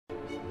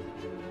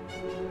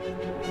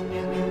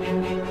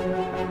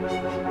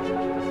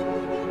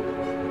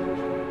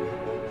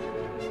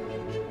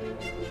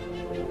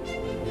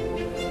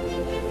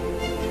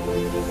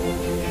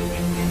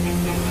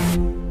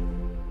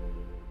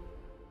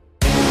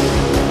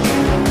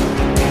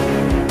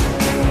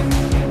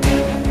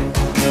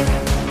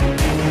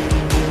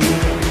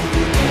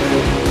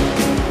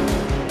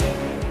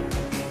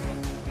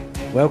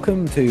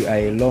Welcome to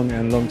a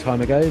long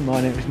time ago.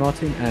 My name is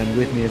Martin, and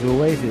with me, as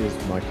always,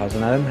 is my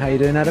cousin Adam. How you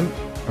doing, Adam?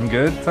 I'm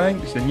good,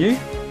 thanks. And you?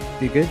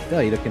 You good? Oh,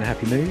 you look in a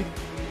happy mood.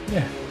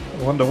 Yeah.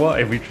 I wonder why.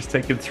 Have we just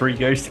taken 3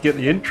 goes to get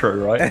the intro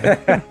right?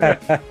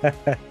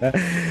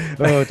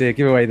 Oh dear,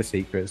 give away the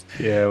secrets.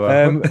 Yeah,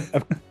 well.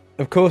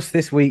 Of course,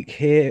 this week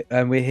here,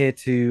 we're here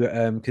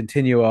to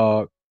continue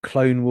our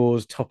Clone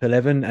Wars top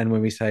 11. And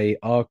when we say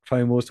our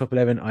Clone Wars top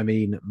 11, I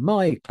mean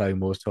my Clone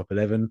Wars top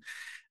 11.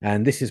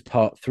 And this is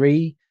part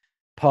 3.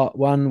 Part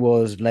 1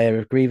 was Lair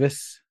of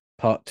Grievous.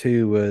 Part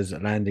 2 was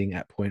Landing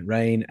at Point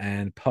Rain.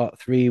 And part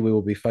 3, we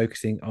will be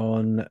focusing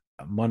on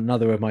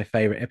another of my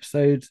favorite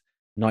episodes,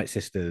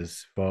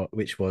 Nightsisters,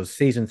 which was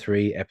season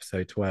 3,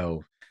 episode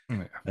 12.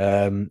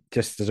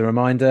 Just as a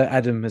reminder,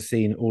 Adam has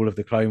seen all of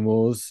the Clone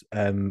Wars,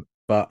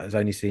 but has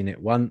only seen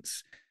it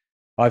once.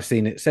 I've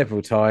seen it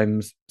several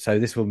times, so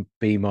this will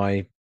be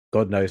my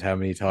God knows how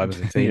many times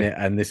I've seen Yeah. it,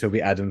 and this will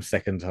be Adam's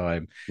second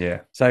time. Yeah.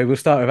 So we'll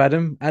start with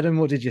Adam. Adam,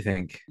 what did you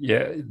think?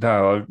 Yeah.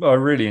 No, I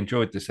really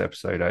enjoyed this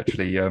episode,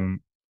 actually.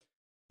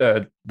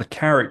 The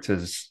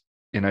characters,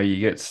 you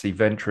get to see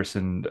Ventress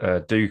and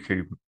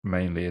Dooku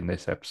mainly in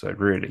this episode,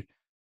 really.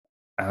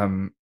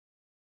 Um,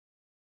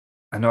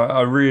 and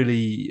I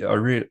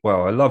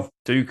love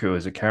Dooku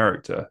as a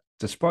character,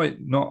 despite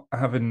not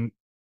having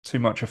too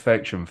much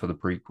affection for the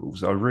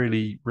prequels. I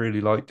really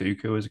like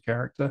Dooku as a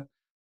character.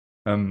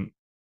 Um,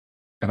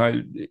 and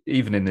I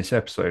even in this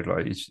episode,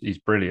 like he's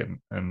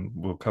brilliant, and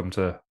we'll come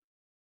to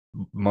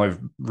my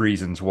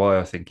reasons why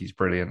I think he's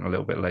brilliant a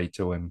little bit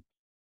later when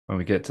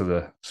we get to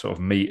the sort of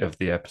meat of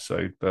the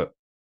episode. But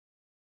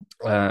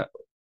uh,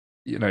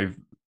 you know,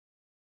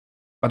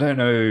 I don't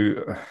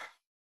know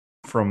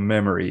from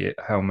memory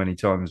how many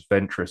times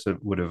Ventress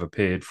would have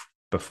appeared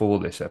before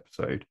this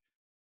episode,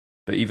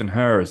 but even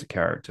her as a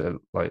character,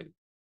 like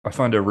I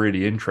find her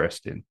really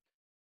interesting.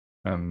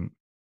 Um,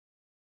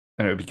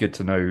 and it would be good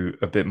to know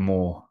a bit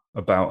more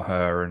about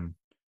her. And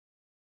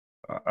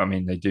I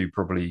mean, they do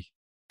probably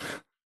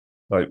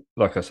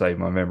like I say,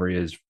 my memory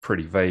is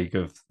pretty vague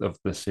of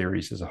the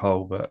series as a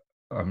whole, but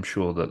I'm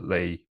sure that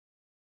they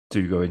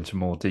do go into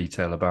more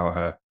detail about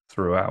her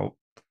throughout.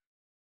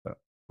 But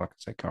like I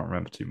say, can't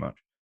remember too much.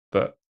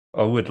 But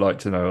I would like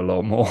to know a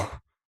lot more,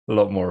 a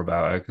lot more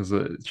about her because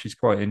she's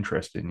quite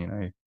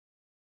interesting.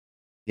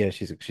 Yeah,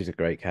 she's a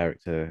great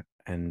character,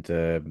 and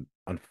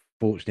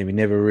unfortunately, we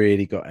never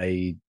really got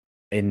a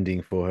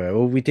ending for her.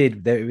 Well, we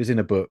did. It was in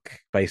a book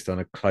based on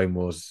a Clone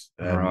Wars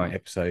Right.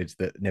 episodes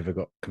that never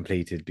got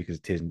completed because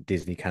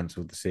Disney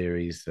cancelled the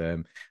series. I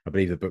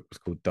believe the book was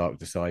called Dark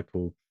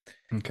Disciple.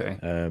 Okay.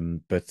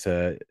 But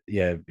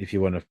yeah, if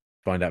you want to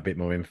find out a bit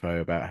more info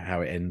about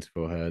how it ends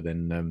for her,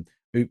 then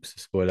oops,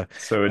 spoiler.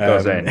 So it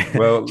does Um, end.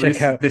 Well, check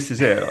this out. this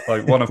is it.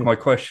 Like one of my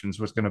questions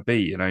was going to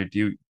be,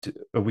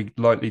 are we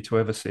likely to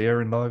ever see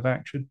her in live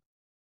action?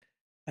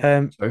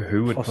 So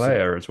who would play Possibly,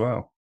 her as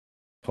well?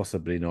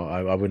 possibly not.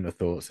 I wouldn't have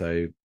thought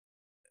so.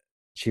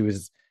 She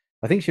was,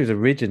 I think she was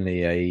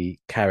originally a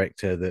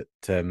character that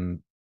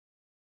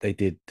they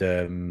did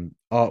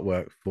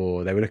artwork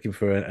for. They were looking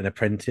for an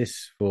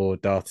apprentice for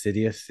Darth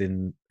Sidious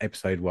in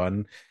episode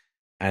 1,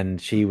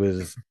 and she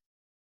was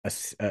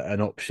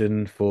an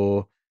option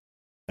for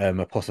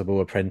a possible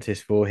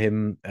apprentice for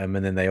him. And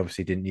then they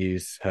obviously didn't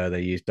use her;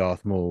 they used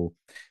Darth Maul.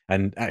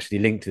 And actually,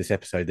 linked to this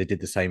episode, they did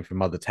the same for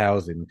Mother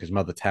Talzin because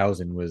Mother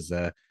Talzin was,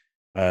 I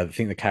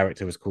think the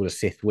character was called a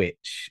Sith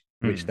witch,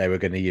 which Hmm. they were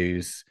going to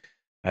use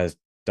as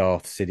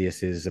Darth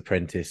Sidious's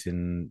apprentice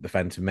in the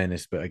Phantom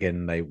Menace. But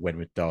again, they went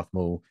with Darth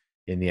Maul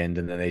in the end,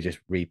 and then they just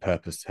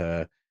repurposed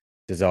her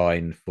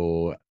design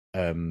for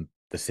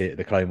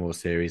the Clone Wars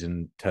series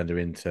and turned her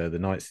into the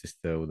Night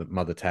Sister or the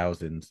Mother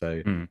Talzin.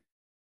 So Hmm.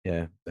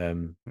 yeah,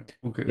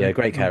 All yeah, great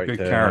all good character,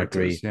 and I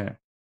characters. agree. Yeah.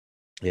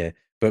 Yeah,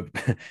 but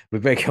we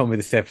better get on with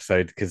this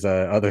episode because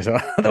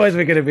otherwise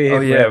we're going to be Oh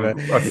here yeah.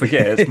 forever. I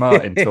forget it's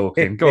Martin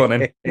talking. Go on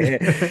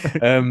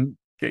in. um,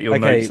 Get your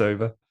notes okay,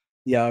 over.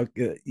 yeah.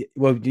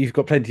 Well, you've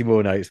got plenty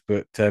more notes,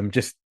 but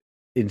just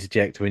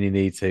interject when you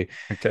need to.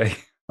 Okay.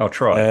 I'll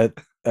try.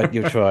 Uh,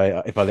 you'll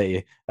try if I let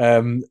you.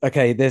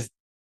 Okay, there's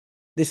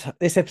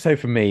this episode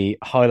for me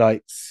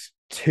highlights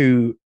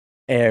two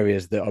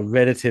areas that are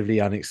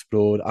relatively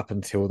unexplored up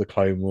until the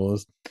Clone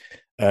Wars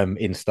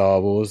in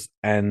Star Wars,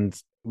 and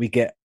we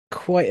get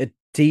quite a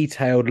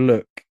detailed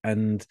look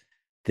and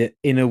the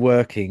inner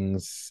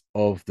workings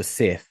of the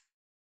Sith,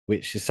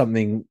 which is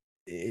something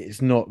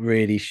it's not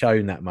really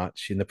shown that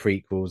much in the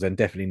prequels and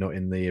definitely not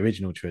in the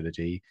original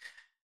trilogy.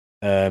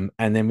 And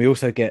then we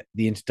also get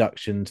the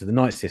introduction to the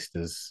Night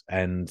Sisters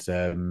and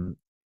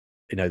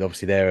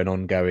obviously they're an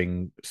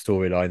ongoing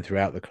storyline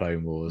throughout the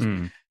Clone Wars.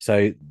 Mm.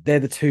 So they're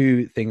the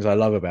two things I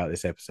love about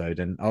this episode.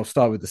 And I'll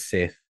start with the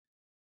Sith.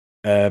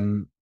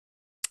 Um,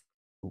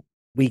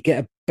 we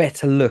get a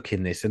better look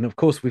in this, and of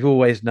course, we've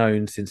always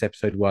known since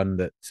episode one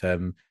that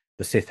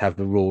the Sith have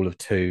the rule of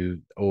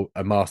two, or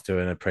a master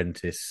and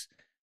apprentice,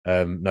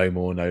 no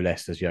more, no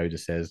less, as Yoda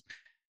says.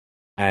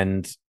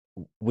 And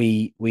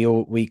we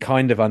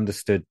kind of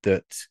understood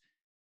that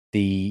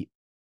the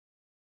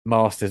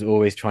master's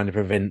always trying to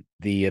prevent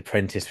the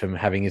apprentice from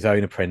having his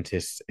own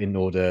apprentice in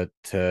order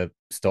to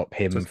stop To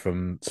him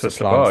from to survive,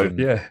 supplanting.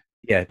 yeah.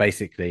 Yeah,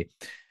 basically.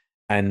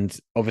 And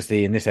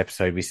obviously, in this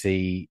episode, we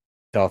see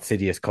Darth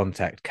Sidious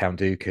contact Count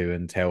Dooku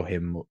and tell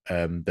him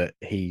that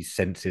he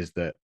senses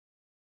that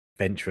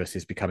Ventress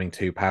is becoming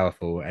too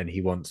powerful and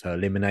he wants her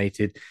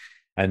eliminated.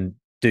 And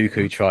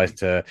Dooku tries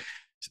to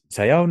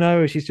say, "Oh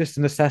no, she's just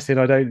an assassin.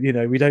 I don't,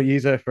 we don't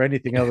use her for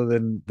anything Yeah. other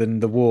than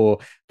the war."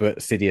 But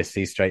Sidious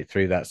sees straight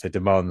through that, so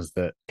demands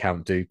that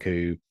Count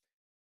Dooku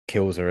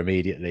kills her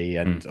immediately.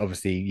 Mm. And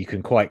obviously, you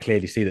can quite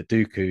clearly see that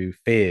Dooku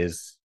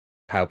fears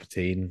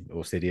Palpatine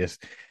or Sidious,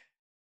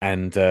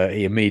 and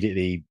he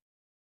immediately,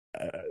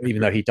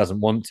 even though he doesn't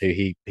want to,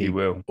 he He he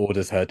will.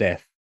 orders her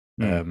death.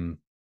 Mm. Um,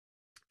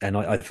 and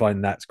I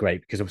find that's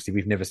great because obviously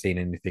we've never seen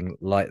anything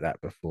like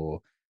that before.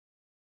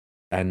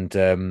 And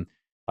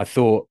I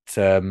thought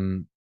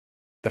the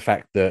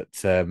fact that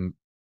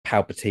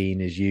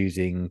Palpatine is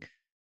using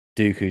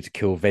Dooku to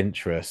kill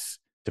Ventress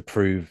to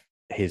prove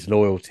his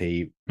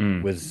loyalty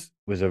Mm.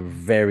 was a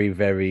very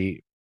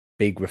very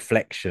big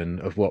reflection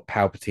of what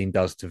Palpatine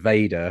does to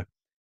Vader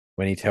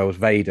when he tells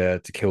Vader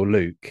to kill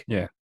Luke, Yeah.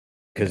 Yeah.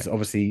 because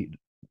obviously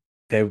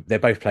they're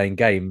both playing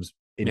games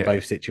in Yeah.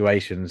 both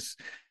situations.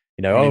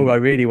 I Oh, I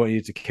mean, really want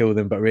you to kill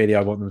them, but really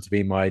I want them to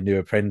be my new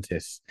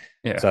apprentice.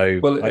 yeah. So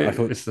Well, I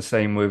thought, it's the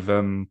same with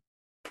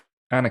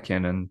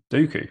Anakin and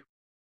Dooku.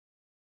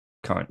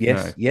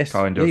 yes, yes,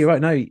 Kind yeah, of you're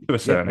right. No, to a yeah,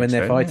 certain when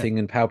they're extent. Yeah. fighting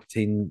and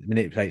Palpatine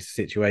manipulates the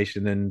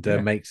situation and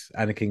Yeah. makes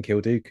Anakin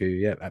kill Dooku.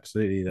 Yeah,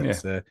 absolutely. Yeah.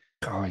 That's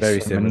God, he's very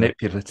so similar.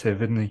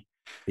 manipulative, isn't he?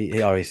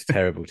 He's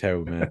terrible,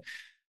 terrible man.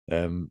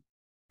 Um,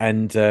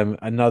 and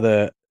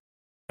another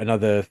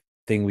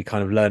thing we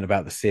kind of learn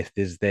about the Sith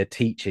is their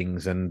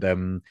teachings, and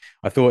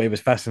I thought it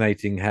was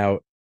fascinating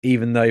how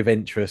even though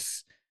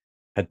Ventress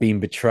had been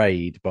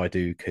betrayed by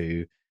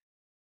Dooku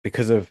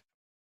because of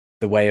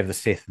the way of the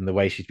Sith and the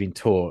way she's been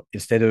taught,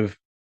 instead of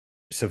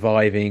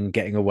surviving,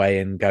 getting away,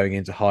 and going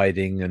into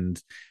hiding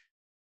and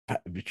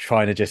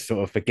trying to just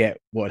sort of forget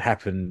what had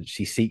happened,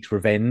 she seeks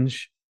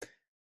revenge.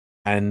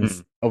 And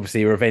Mm.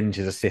 obviously, revenge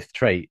is a Sith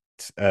trait,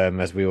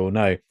 as we all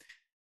know.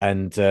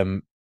 And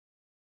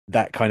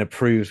that kind of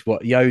proves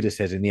what Yoda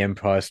says in The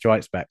Empire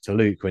Strikes Back to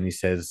Luke when he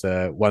says,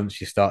 "Once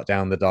you start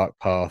down the dark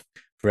path,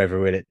 forever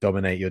will it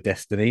dominate your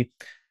destiny."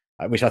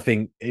 Which I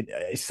think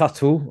it's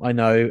subtle, I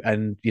know,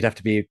 and you'd have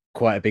to be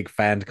quite a big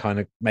fan to kind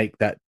of make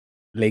that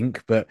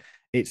link, but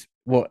it's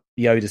what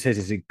Yoda says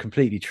is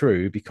completely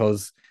true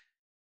because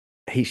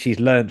she's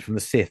learned from the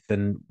Sith,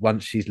 and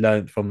once she's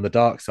learned from the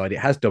dark side, it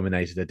has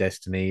dominated her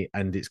destiny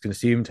and it's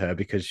consumed her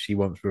because she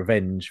wants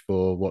revenge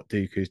for what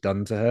Dooku's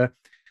done to her.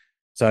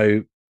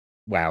 So,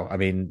 wow, I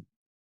mean,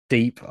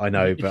 deep, I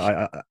know,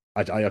 but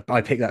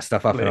I picked that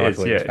stuff up Well, it and I is.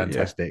 thought it was Yeah. Yeah.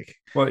 fantastic.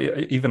 Well,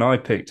 even I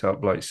picked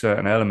up like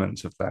certain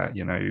elements of that,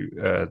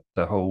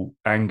 the whole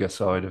anger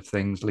side of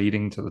things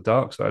leading to the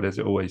dark side, as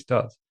it always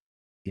does.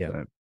 Yeah,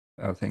 So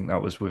I think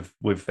that was with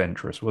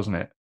Ventress, wasn't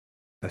it?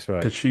 that's right.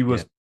 Because she Yeah,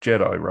 was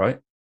Jedi, right?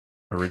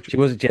 she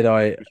Originally, was a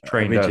Jedi she was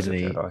trained as a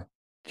originally. Jedi.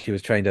 She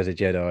was trained as a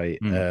Jedi.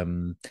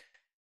 Mm.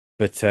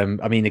 But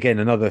I mean, again,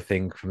 another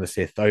thing from the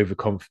Sith,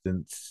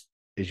 overconfidence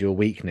is your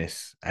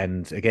weakness.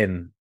 And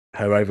again,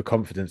 her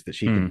overconfidence that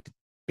she could Mm.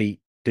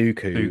 beat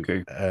Dooku.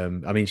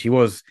 Dooku. I mean, she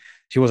was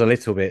a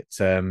little bit,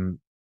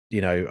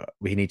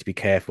 we need to be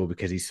careful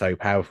because he's so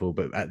powerful.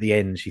 But at the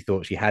end, she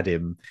thought she had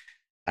him.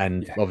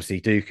 And Yeah. obviously,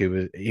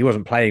 he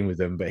wasn't playing with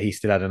them, but he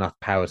still had enough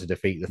power to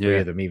defeat the three Yeah.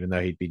 of them, even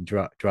though he'd been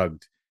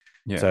drugged.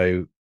 Yeah.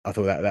 So I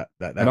thought that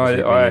And was I really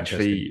interesting.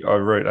 actually I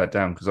wrote that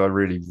down because I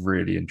really,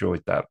 really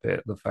enjoyed that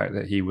bit. The fact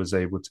that he was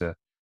able to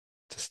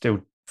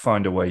still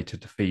find a way to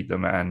defeat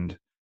them and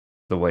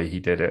the way he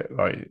did it,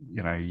 like,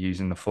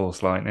 using the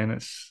force lightning.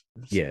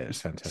 Yeah, it's It's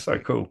so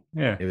fantastic. cool.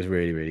 Yeah. It was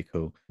really, really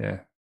cool. Yeah.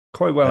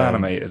 Quite well Um,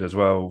 animated as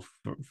well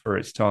for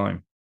its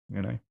time,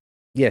 you know.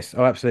 yes,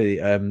 oh,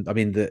 absolutely. I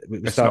mean, we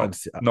It's started.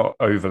 not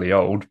overly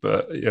old,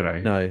 but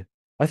No,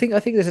 I think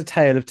there's a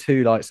tale of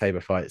two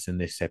lightsaber fights in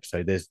this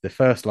episode. There's the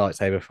first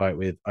lightsaber fight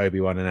with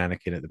Obi-Wan and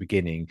Anakin at the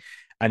beginning,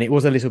 and it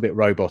was a little bit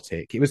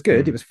robotic. It was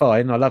good, it mm, was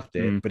fine, I loved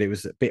it, mm, but it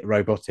was a bit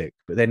robotic.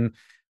 But then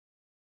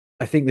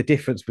I think the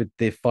difference with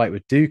the fight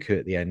with Dooku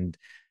at the end,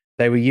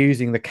 they were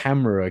using the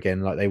camera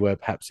again, like they were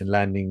perhaps in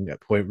Landing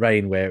at Point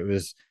Rain, where it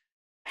was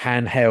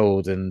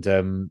handheld,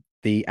 and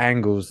the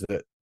angles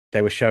that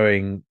they were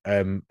showing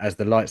as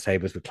the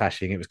lightsabers were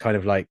clashing, it was kind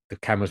of like the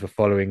cameras were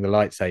following the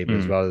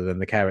lightsabers mm, rather than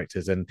the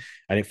characters, and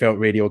it felt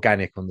really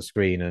organic on the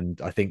screen,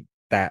 and I think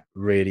that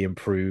really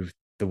improved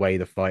the way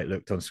the fight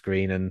looked on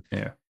screen. And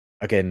yeah.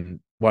 again,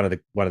 one of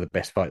the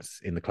best fights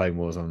in the Clone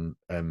Wars on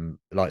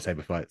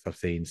lightsaber fights I've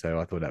seen. So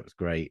I thought that was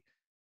great.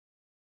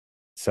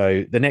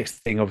 So the next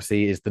thing,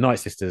 obviously, is the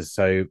Nightsisters.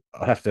 So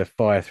I'll have to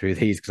fire through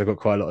these because I've got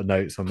quite a lot of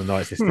notes on the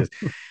Nightsisters.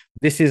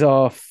 This is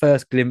our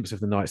first glimpse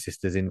of the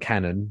Nightsisters in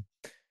canon.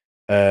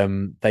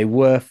 They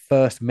were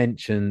first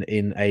mentioned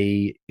in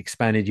a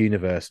expanded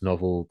universe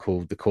novel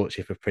called The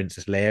Courtship of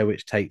Princess Leia,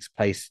 which takes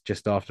place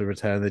just after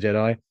Return of the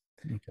Jedi.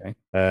 Okay.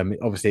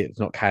 Obviously, it's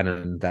not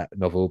canon, that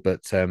novel,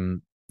 but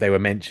they were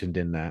mentioned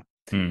in that.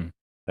 Hmm.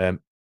 Um,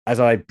 as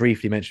I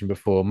briefly mentioned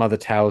before, Mother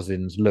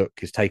Talzin's look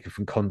is taken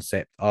from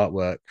concept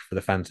artwork for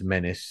the Phantom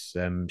Menace.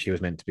 She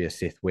was meant to be a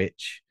Sith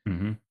witch.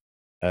 Hmm.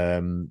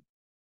 Um,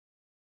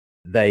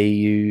 they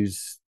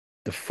use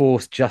the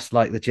Force just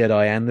like the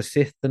Jedi and the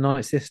Sith, the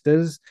Night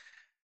Sisters.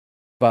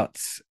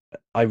 But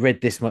I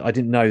read this. I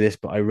didn't know this,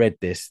 but I read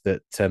this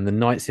that the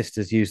Night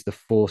Sisters use the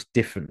Force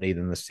differently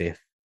than the Sith.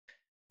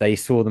 They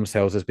saw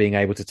themselves as being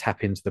able to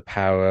tap into the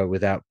power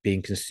without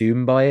being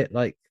consumed by it,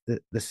 like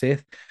the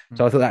Sith.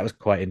 So I thought that was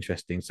quite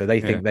interesting. So they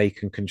Yeah. think they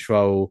can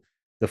control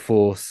the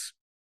Force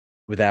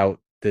without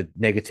the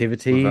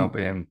negativity. Without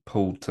being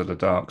pulled to the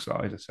dark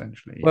side,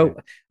 essentially. Yeah. Well,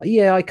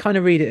 yeah, I kind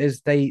of read it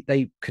as they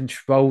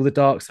control the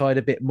dark side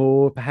a bit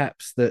more,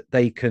 perhaps that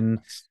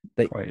That's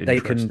they quite they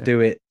can interesting. do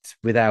it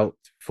without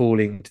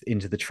falling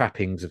into the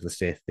trappings of the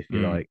Sith, if you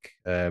Mm. like.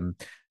 So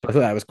I thought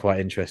that was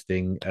quite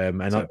interesting. So,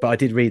 But I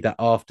did read that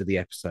after the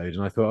episode,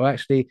 and I thought, oh,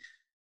 actually,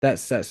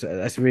 that's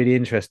really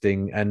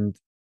interesting, and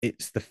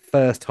it's the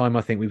first time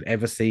I think we've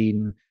ever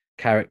seen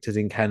characters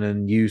in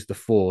canon use the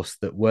Force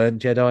that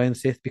weren't Jedi and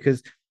Sith,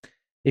 because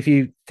if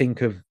you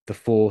think of the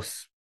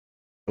Force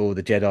or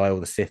the Jedi or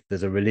the Sith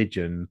as a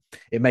religion,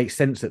 it makes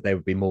sense that there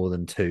would be more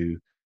than two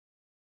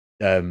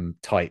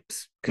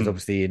types, because mm,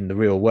 obviously in the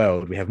real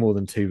world we have more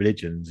than two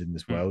religions in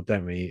this mm, world,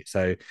 don't we?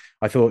 So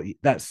I thought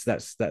that's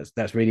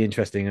really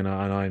interesting, and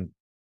I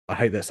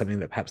hope that's something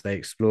that perhaps they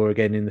explore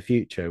again in the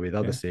future with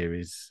other yeah.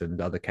 series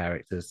and other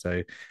characters.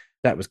 So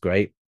that was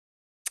great.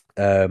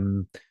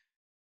 Um,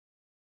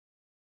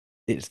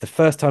 it's the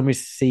first time we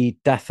see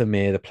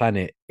Dathomir, the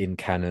planet, in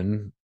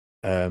canon.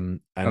 And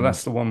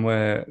that's And the one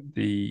where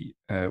the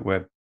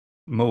where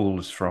Maul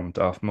is from,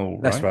 Darth Maul,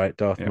 that's right? right,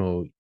 Darth Yeah.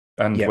 Maul.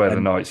 And Yep, where the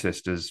and Night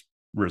Sisters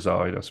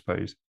reside, I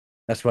suppose,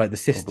 that's right. The or the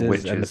sisters and the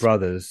witches.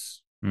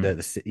 brothers.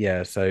 Mm.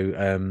 Yeah. So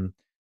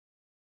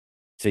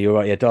you're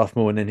right. Yeah, Darth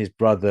Maul and then his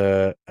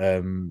brother,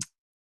 oh,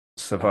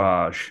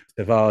 Savage.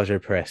 Savage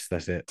Opress.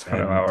 That's it. I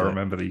don't know how And I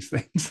remember these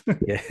things.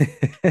 yeah,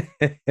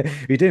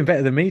 you're doing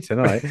better than me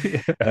tonight.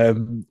 Yeah.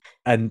 Um,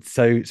 and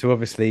so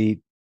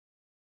obviously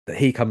that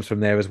he comes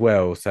from there as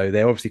well. So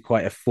they're obviously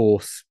quite a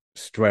force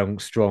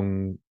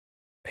strong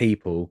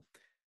people.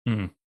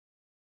 Mm.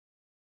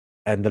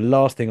 And the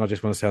last thing I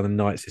just want to say on the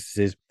Night Sisters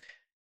is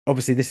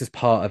obviously this is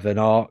part of an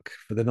arc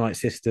for the Night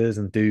Sisters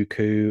and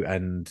Dooku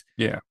and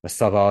Yeah. a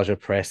Savage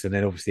Press, and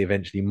then obviously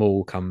eventually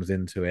Maul comes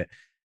into it.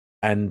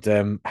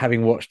 And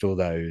having watched all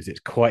those, it's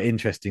quite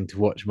interesting to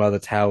watch Mother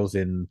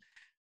Talzin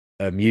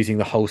using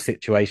the whole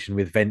situation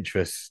with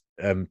Ventress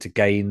to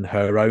gain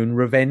her own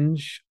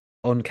revenge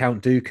on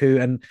Count Dooku.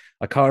 And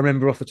I can't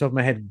remember off the top of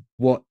my head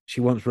what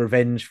she wants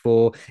revenge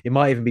for. It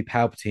might even be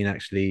Palpatine,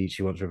 actually,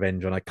 she wants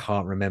revenge on. I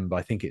can't remember.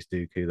 I think it's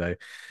Dooku, though.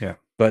 Yeah.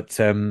 But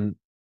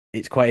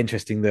it's quite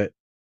interesting that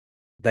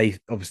they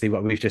obviously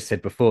what we've just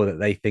said before, that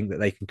they think that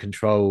they can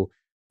control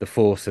the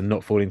Force and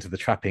not fall into the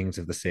trappings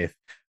of the Sith,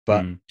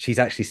 but Mm. she's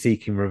actually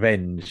seeking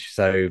revenge.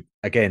 So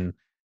again,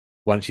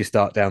 once you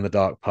start down the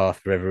dark path,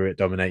 forever it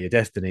dominate your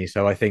destiny.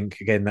 So I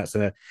think again that's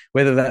a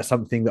whether that's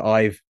something that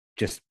I've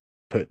just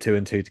put two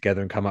and two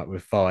together and come up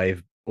with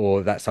five,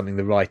 or that's something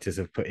the writers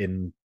have put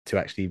in to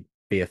actually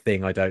be a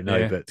thing. I don't know,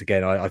 Yeah. but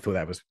again, I thought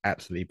that was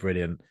absolutely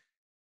brilliant. Yeah.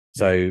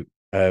 So,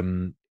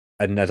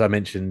 and as I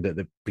mentioned at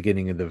the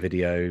beginning of the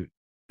video,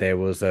 there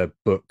was a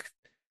book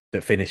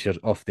that finishes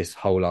off this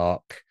whole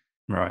arc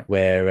Right.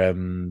 where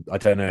I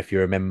don't know if you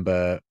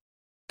remember,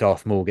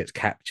 Darth Maul gets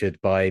captured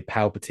by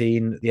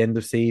Palpatine at the end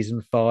of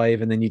season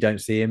five, and then you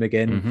don't see him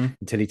again Hmm.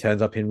 until he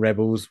turns up in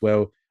Rebels.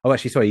 Well, oh,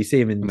 actually, sorry, you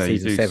see him in No, you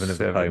season do seven of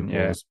the seven. Clone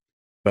Yeah. Wars,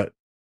 but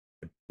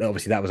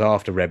obviously that was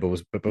after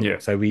Rebels. But Yeah.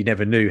 so we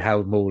never knew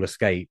how Maul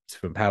escaped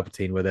from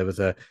Palpatine. Where there was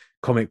a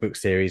comic book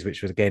series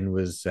which was again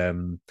was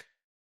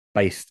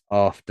based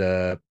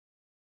after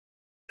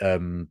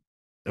um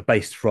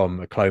based from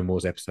a Clone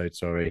Wars episode,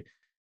 sorry,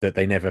 that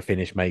they never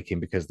finished making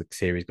because the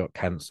series got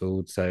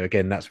cancelled. So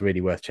again, that's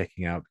really worth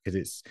checking out because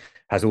it's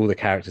has all the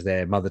characters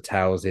there. Mother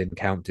Talzin,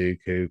 Count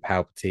Dooku,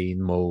 Palpatine,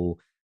 Maul,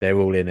 they're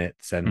all in it,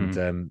 and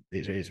Mm.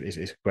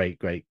 it's a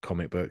great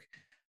comic book.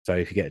 So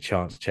if you get a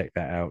chance, check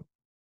that out.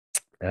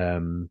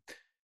 Um,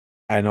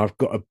 and I've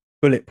got a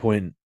bullet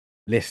point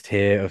list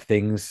here of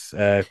things,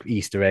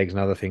 Easter eggs and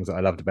other things that I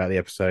loved about the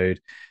episode.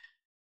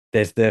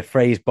 There's the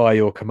phrase "by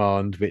your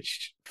command,"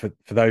 which for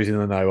those in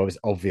the know is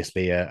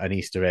obviously an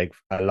Easter egg,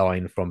 a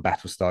line from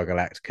Battlestar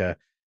Galactica.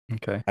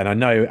 Okay. And I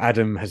know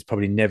Adam has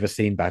probably never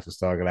seen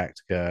Battlestar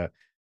Galactica,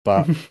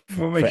 but What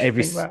for makes you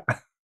every think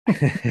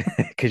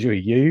that? because you're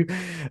you.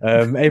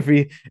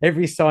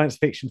 Every science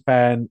fiction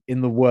fan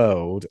in the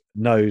world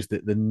knows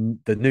that the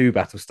new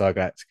Battlestar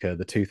Galactica,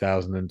 the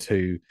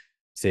 2002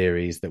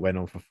 series that went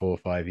on for 4 or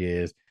 5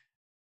 years,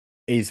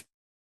 is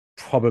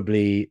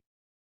probably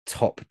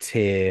top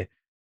tier,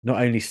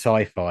 not only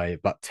sci-fi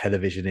but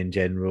television in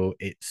general.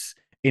 It's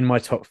in my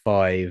top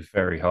five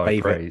Very high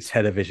favorite praise.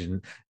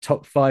 television,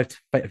 top five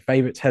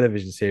favorite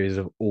television series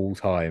of all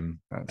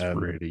time. That's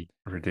really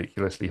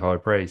ridiculously high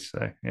praise.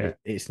 So yeah.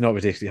 It's not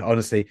ridiculous,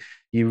 honestly.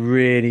 You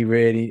really,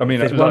 really, I if mean,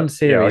 there's one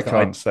like, yeah, I series that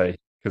I can't say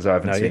because I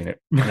haven't no, seen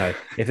it.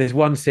 if there's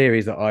one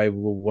series that I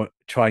will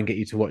try and get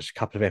you to watch a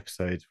couple of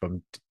episodes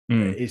from,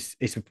 Mm,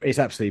 it's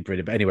absolutely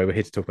brilliant. But anyway, we're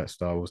here to talk about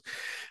Star Wars.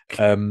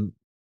 Um,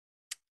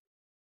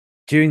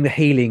 during the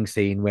healing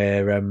scene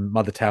where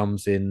Mother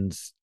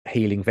Townsend's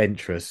healing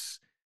Ventress,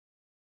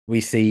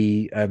 we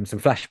see some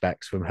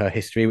flashbacks from her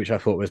history, which I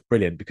thought was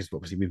brilliant because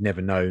obviously we've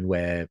never known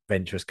where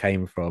Ventress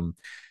came from,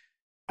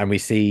 and we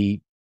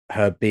see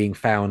her being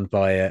found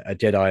by a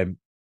Jedi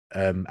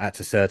at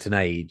a certain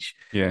age,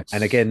 and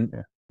yes. again,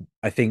 Yeah.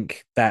 I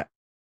think that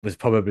was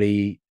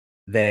probably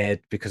there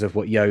because of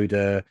what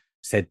Yoda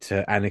said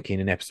to Anakin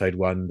in Episode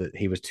One, that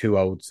he was too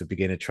old to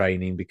begin a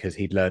training because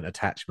he'd learned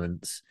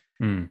attachments,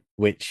 Mm,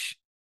 which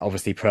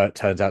obviously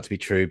turns out to be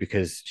true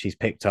because she's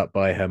picked up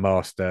by her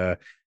master,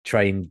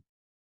 trained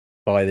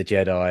by the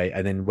Jedi,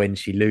 and then when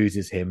she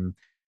loses him,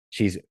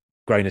 she's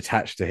grown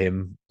attached to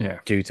him yeah.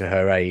 due to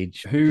her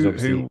age. Because Who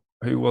obviously, who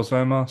who was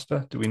her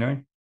master? Do we know?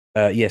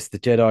 yes, the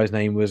Jedi's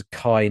name was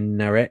Kai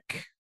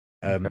Narek.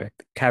 Okay.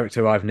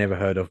 Character I've never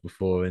heard of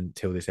before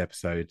until this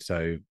episode,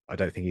 so I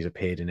don't think he's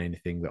appeared in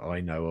anything that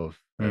I know of.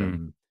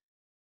 Mm,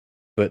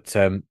 But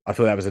I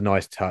thought that was a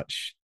nice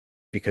touch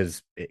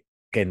because it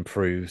again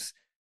proves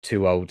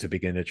too old to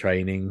begin a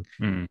training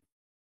mm.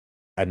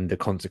 and the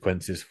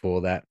consequences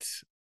for that.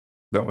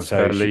 That was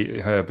So she,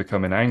 her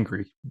becoming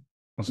angry,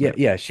 wasn't yeah, it?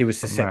 yeah, she was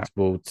From that.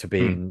 susceptible to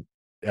Mm,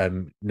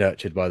 being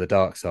nurtured by the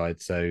dark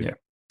side. So yeah.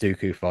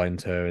 Dooku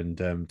finds her and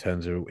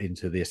turns her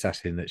into the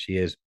assassin that she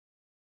is.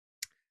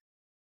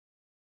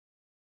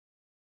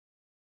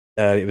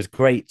 It was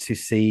great to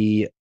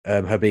see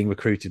her being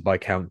recruited by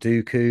Count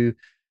Dooku.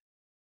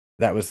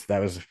 That was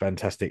a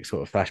fantastic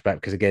sort of flashback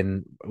because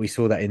again we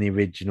saw that in the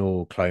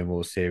original Clone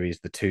Wars series,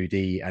 the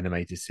 2D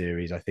animated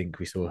series. I think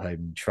we saw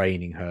him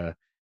training her,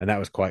 and that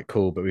was quite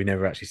cool. But we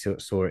never actually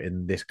saw it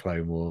in this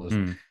Clone Wars.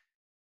 Mm,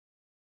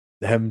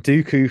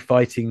 Dooku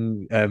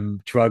fighting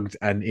drugged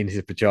and in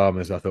his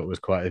pajamas, I thought was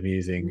quite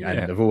amusing, and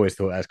yeah. I've always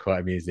thought that's quite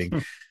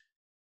amusing.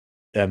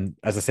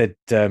 As I said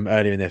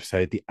earlier in the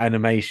episode, the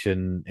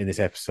animation in this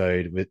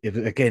episode it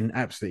was again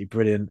absolutely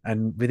brilliant,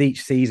 and with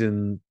each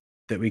season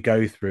that we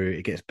go through,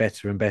 it gets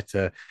better and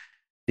better.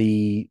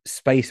 The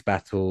space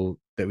battle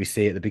that we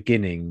see at the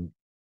beginning,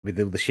 with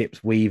all the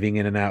ships weaving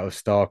in and out of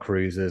star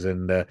cruisers,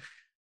 and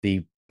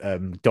the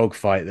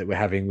dogfight that we're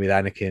having with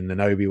Anakin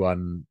and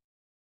Obi-Wan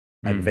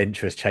and Mm,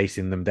 Ventress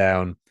chasing them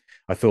down,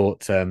 I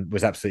thought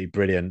was absolutely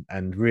brilliant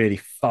and really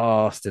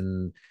fast,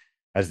 and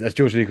as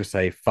George Lucas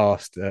say,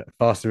 faster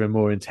and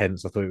more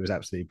intense. I thought it was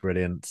absolutely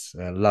brilliant.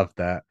 Loved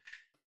that.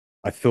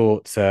 I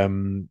thought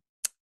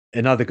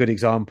another good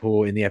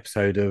example in the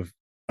episode of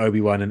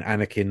Obi-Wan and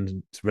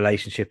Anakin's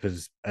relationship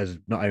as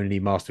not only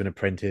master and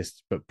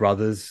apprentice but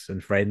brothers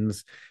and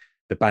friends.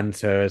 The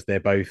banter as they're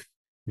both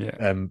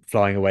yeah.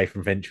 flying away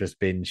from Ventress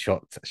being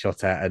shot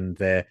at, and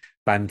their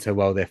banter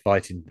while they're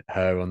fighting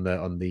her on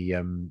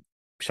the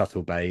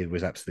shuttle bay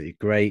was absolutely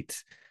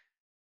great.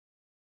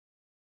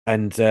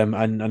 And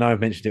I know I've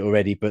mentioned it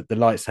already, but the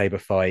lightsaber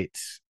fight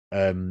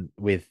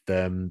with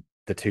the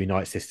two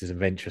Nightsisters and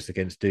Ventress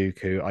against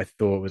Dooku, I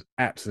thought was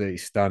absolutely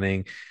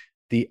stunning.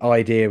 The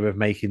idea of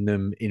making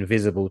them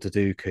invisible to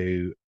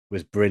Dooku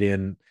was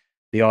brilliant.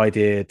 The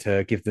idea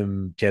to give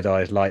them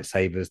Jedi's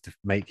lightsabers to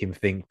make him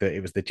think that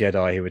it was the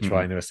Jedi who were Mm,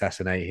 trying to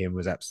assassinate him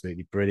was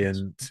absolutely that's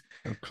brilliant.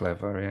 so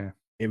clever.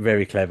 Yeah.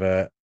 Very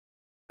clever.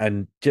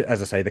 And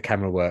as I say, the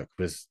camera work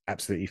was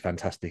absolutely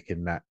fantastic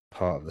in that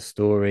part of the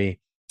story.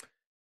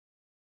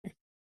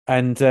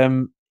 And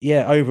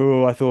yeah,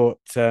 overall, I thought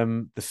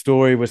the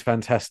story was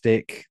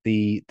fantastic.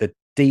 The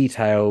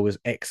detail was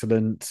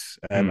excellent.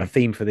 A Mm,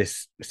 theme for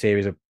this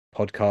series of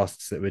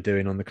podcasts that we're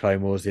doing on the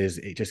Clone Wars is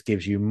it just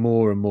gives you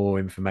more and more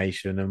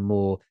information and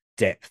more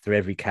depth through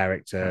every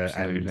character and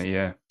absolutely.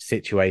 Yeah.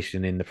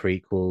 situation in the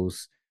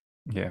prequels.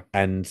 Yeah.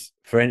 And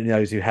for any of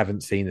those who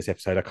haven't seen this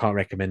episode, I can't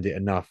recommend it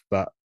enough.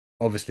 But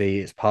obviously,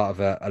 it's part of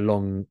a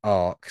long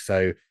arc.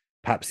 So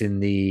perhaps in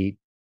the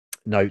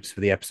notes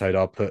for the episode,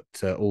 I'll put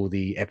all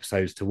the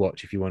episodes to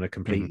watch if you want to Mhm.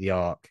 complete the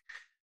arc,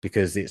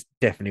 because it's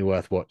definitely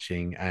worth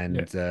watching. Yeah.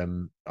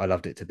 And I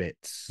loved it to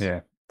bits.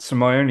 Yeah. So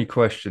my only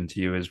question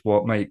to you is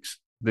what makes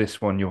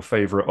this one your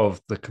favorite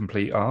of the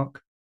complete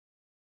arc?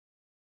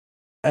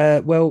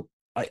 Well,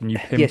 Can you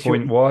yes,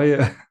 pinpoint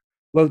why?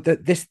 well,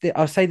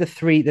 I'll say the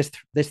three.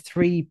 There's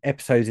three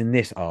episodes in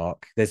this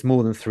arc. There's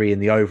more than three in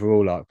the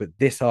overall arc, but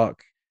this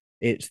arc,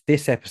 it's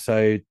this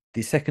episode.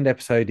 The second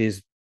episode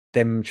is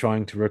them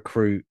trying to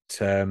recruit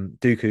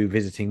Dooku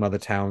visiting Mother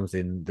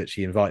Townsend that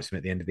she invites him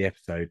at the end of the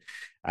episode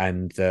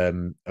and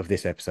of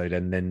this episode,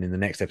 and then in the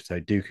next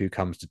episode, Dooku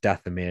comes to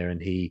Dathomir and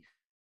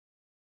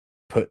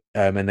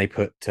they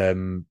put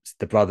the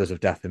brothers of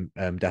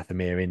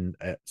Dathomir in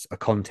a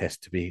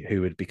contest to be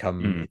who would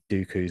become Mm,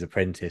 Dooku's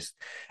apprentice,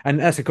 and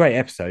that's a great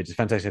episode. It's a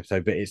fantastic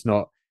episode, but it's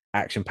not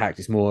action packed.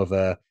 It's more of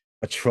a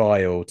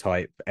trial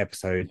type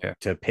episode yeah,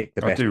 to pick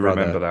the I best do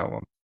remember brother. that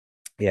one.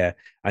 Yeah.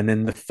 And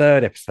then the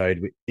third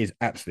episode is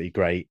absolutely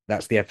great.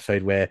 That's the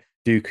episode where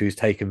Dooku's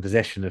taken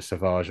possession of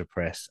Savage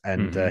Press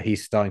and Hmm.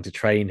 he's starting to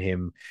train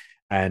him.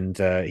 And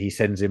he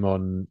sends him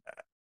on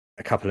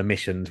a couple of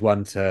missions,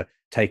 one to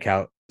take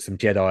out some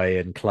Jedi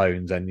and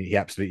clones, and he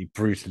absolutely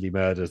brutally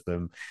murders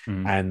them.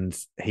 Mm,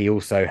 And he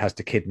also has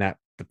to kidnap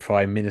the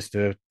Prime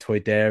Minister of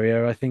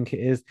Toydaria, I think it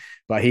is.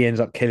 But he ends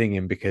up killing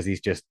him because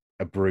he's just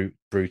a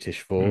brutish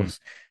mm, force.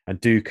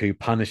 And Dooku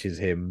punishes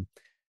him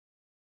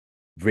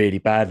really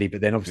badly.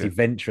 But then yeah, obviously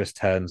Ventress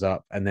turns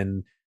up, and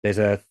then there's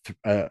a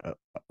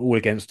all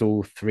against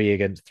all, three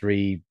against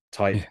three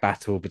type yeah,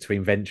 battle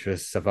between Ventress,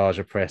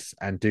 Savage Press,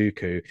 and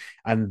Dooku,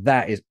 and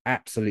that is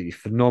absolutely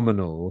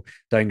phenomenal.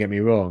 Don't get me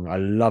wrong, I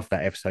love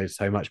that episode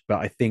so much, but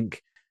I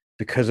think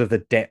because of the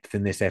depth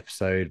in this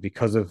episode,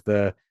 because of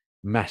the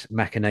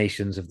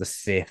machinations of the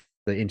Sith,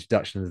 the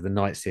introduction of the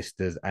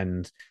Nightsisters,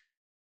 and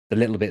the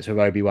little bits of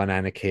Obi-Wan,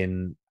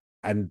 Anakin,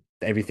 and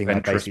everything I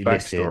Ventress basically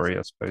listed, backstory,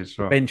 I suppose. As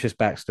well. Ventress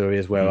backstory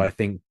as well. Mm, I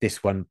think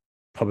this one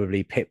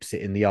probably pips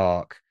it in the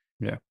arc,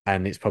 yeah,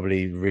 and it's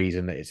probably the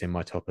reason that it's in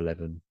my top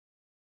 11.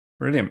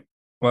 brilliant.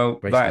 Well,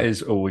 Great that stuff.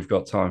 is all we've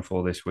got time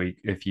for this week.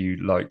 If you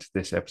liked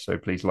this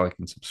episode, please like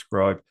and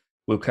subscribe.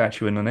 We'll catch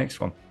you in the next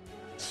one.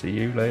 See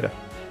you later.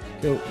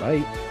 Cool.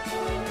 Bye.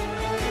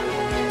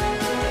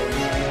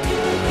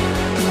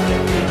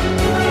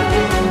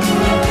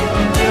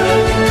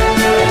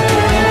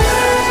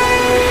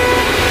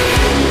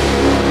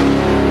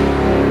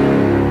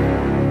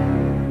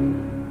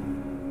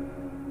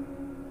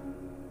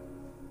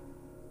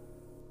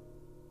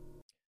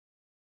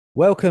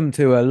 Welcome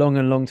to a long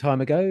and long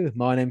time ago.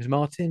 My name's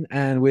Martin,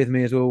 and with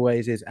me, as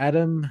always, is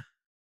Adam.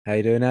 How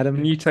you doing, Can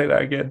Adam? you take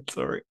that again?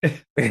 Sorry.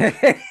 Did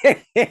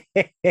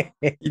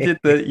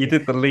You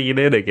did the lean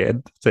in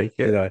again. Take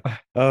it. I?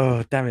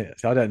 Oh, damn it!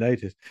 I don't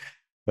notice.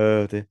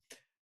 Oh dear.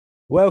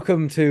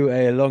 Welcome to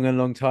a long and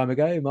long time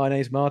ago. My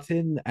name's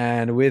Martin,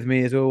 and with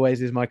me, as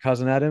always, is my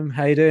cousin Adam.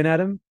 How you doing,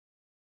 Adam?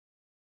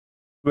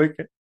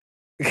 Okay.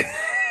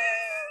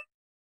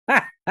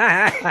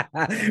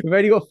 We've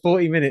only got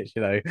 40 minutes,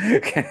 you know.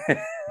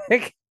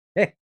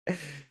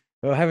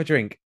 Well, have a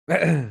drink.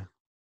 I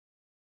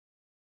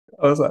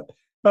was like,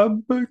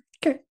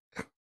 okay.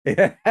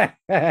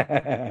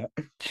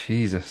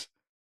 Jesus.